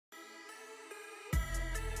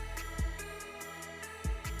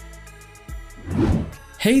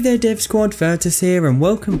Hey there Dev Squad, Virtus here and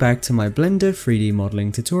welcome back to my Blender 3D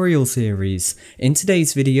modeling tutorial series. In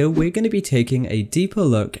today's video we're going to be taking a deeper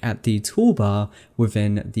look at the toolbar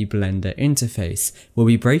within the Blender interface. We'll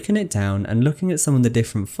be breaking it down and looking at some of the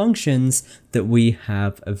different functions that we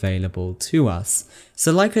have available to us.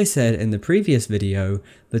 So like I said in the previous video,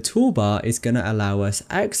 the toolbar is going to allow us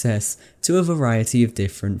access to a variety of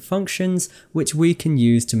different functions which we can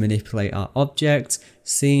use to manipulate our object,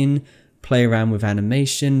 scene, play around with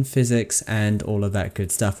animation, physics, and all of that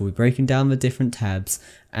good stuff. We'll be breaking down the different tabs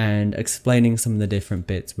and explaining some of the different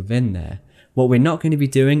bits within there. What we're not going to be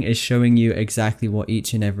doing is showing you exactly what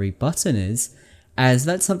each and every button is, as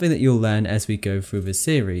that's something that you'll learn as we go through the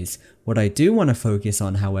series. What I do want to focus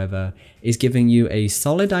on, however, is giving you a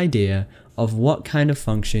solid idea of what kind of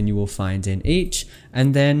function you will find in each,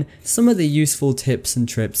 and then some of the useful tips and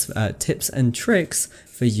tricks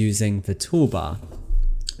for using the toolbar.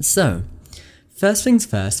 So, first things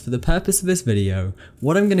first, for the purpose of this video,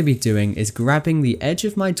 what I'm going to be doing is grabbing the edge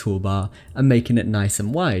of my toolbar and making it nice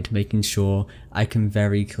and wide, making sure I can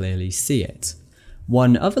very clearly see it.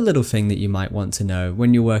 One other little thing that you might want to know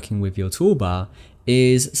when you're working with your toolbar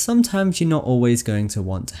is sometimes you're not always going to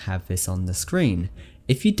want to have this on the screen.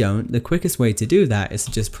 If you don't, the quickest way to do that is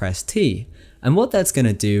to just press T. And what that's going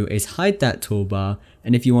to do is hide that toolbar,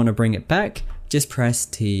 and if you want to bring it back, just press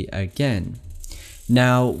T again.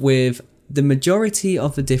 Now, with the majority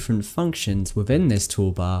of the different functions within this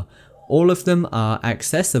toolbar, all of them are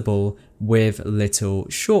accessible with little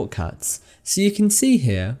shortcuts. So you can see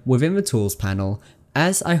here within the tools panel,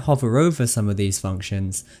 as I hover over some of these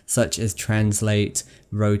functions, such as translate,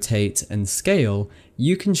 rotate, and scale,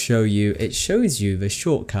 it shows you the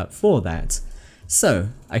shortcut for that. So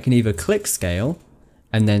I can either click scale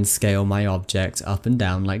and then scale my object up and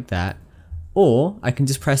down like that, or I can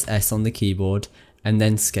just press S on the keyboard and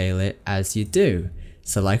then scale it as you do.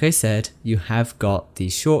 So like I said, you have got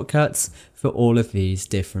these shortcuts for all of these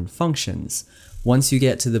different functions. Once you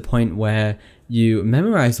get to the point where you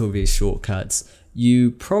memorize all these shortcuts,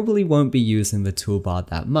 you probably won't be using the toolbar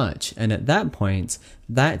that much, and at that point,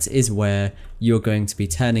 that is where you're going to be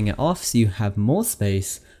turning it off so you have more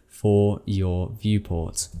space for your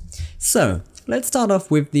viewport. So let's start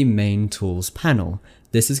off with the main tools panel.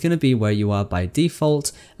 This is going to be where you are by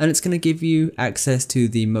default, and it's going to give you access to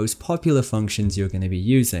the most popular functions you're going to be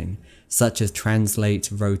using, such as translate,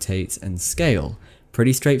 rotate, and scale.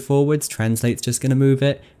 Pretty straightforward. Translate's just going to move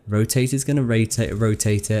it, rotate is going to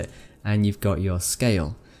rotate it, and you've got your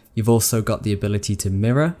scale. You've also got the ability to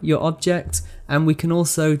mirror your object, and we can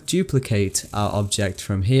also duplicate our object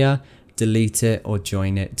from here, delete it, or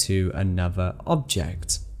join it to another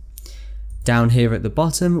object. Down here at the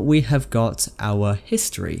bottom, we have got our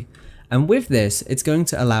history. And with this, it's going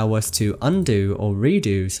to allow us to undo or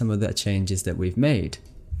redo some of the changes that we've made.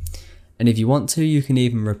 And if you want to, you can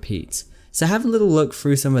even repeat. So have a little look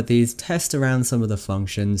through some of these, test around some of the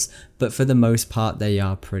functions, but for the most part, they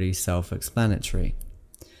are pretty self-explanatory.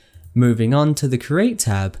 Moving on to the Create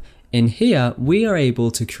tab, in here, we are able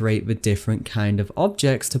to create the different kind of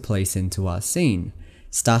objects to place into our scene.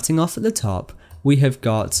 Starting off at the top, we have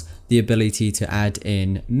got the ability to add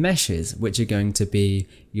in meshes, which are going to be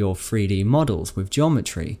your 3D models with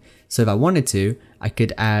geometry. So if I wanted to, I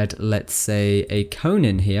could add, let's say, a cone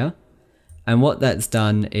in here. And what that's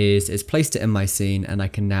done is it's placed it in my scene, and I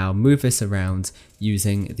can now move this around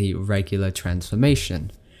using the regular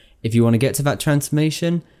transformation. If you want to get to that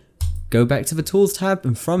transformation, go back to the tools tab,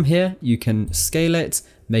 and from here you can scale it,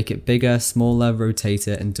 make it bigger, smaller, rotate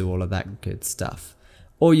it, and do all of that good stuff.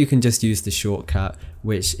 Or you can just use the shortcut,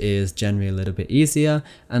 which is generally a little bit easier.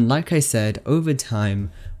 And like I said, over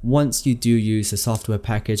time, once you do use the software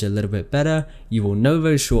package a little bit better, you will know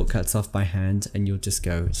those shortcuts off by hand, and you'll just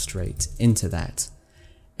go straight into that.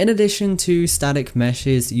 In addition to static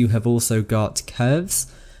meshes, you have also got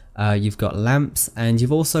curves, you've got lamps, and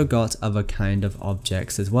you've also got other kind of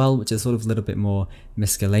objects as well, which is sort of a little bit more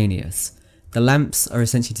miscellaneous. The lamps are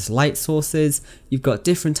essentially just light sources. You've got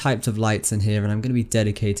different types of lights in here, and I'm going to be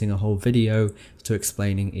dedicating a whole video to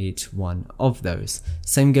explaining each one of those.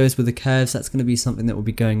 Same goes with the curves. That's going to be something that we'll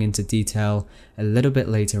be going into detail a little bit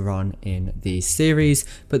later on in the series,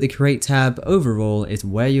 but the Create tab overall is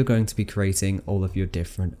where you're going to be creating all of your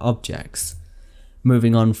different objects.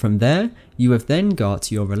 Moving on from there, you have then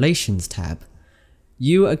got your Relations tab.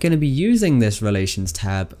 You are going to be using this Relations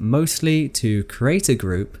tab mostly to create a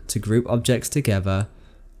group, to group objects together,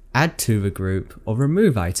 add to the group, or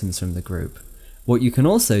remove items from the group. What you can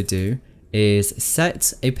also do is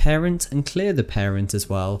set a parent and clear the parent as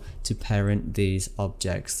well to parent these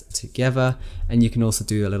objects together, and you can also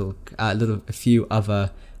do a few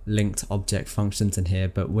other linked object functions in here,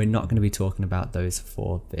 but we're not going to be talking about those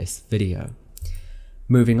for this video.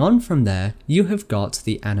 Moving on from there, you have got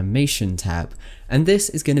the animation tab, and this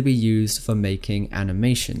is going to be used for making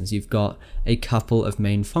animations. You've got a couple of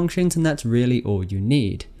main functions, and that's really all you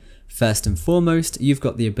need. First and foremost, you've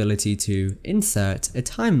got the ability to insert a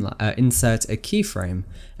keyframe,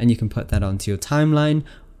 and you can put that onto your timeline,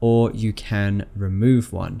 or you can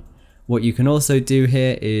remove one. What you can also do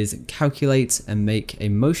here is calculate and make a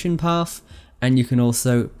motion path, and you can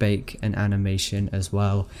also bake an animation as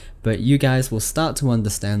well, but you guys will start to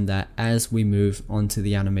understand that as we move on to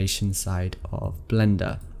the animation side of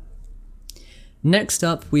Blender. Next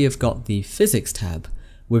up, we have got the physics tab.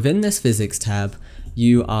 Within this physics tab,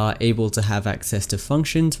 you are able to have access to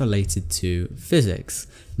functions related to physics.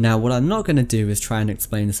 Now, what I'm not going to do is try and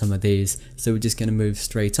explain some of these, so we're just going to move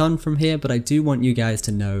straight on from here, but I do want you guys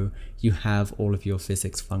to know you have all of your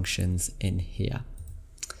physics functions in here.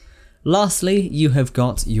 Lastly, you have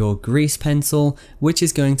got your grease pencil, which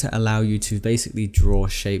is going to allow you to basically draw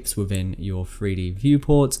shapes within your 3D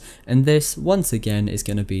viewport, and this once again is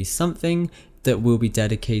going to be something that we'll be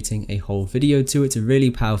dedicating a whole video to. It's a really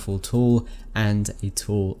powerful tool and a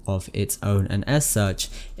tool of its own, and as such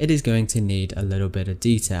it is going to need a little bit of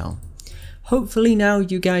detail. Hopefully now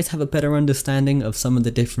you guys have a better understanding of some of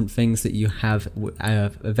the different things that you have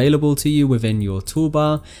available to you within your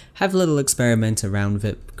toolbar. Have a little experiment around with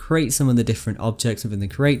it, create some of the different objects within the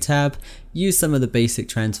Create tab, use some of the basic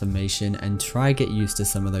transformation, and try get used to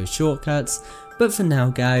some of those shortcuts. But for now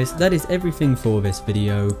guys, that is everything for this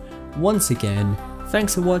video. Once again,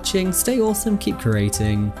 thanks for watching, stay awesome, keep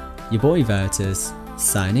creating. Your boy Virtus,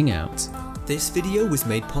 signing out. This video was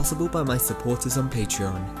made possible by my supporters on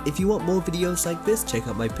Patreon. If you want more videos like this, check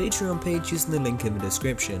out my Patreon page using the link in the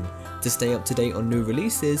description. To stay up to date on new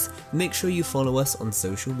releases, make sure you follow us on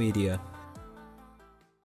social media.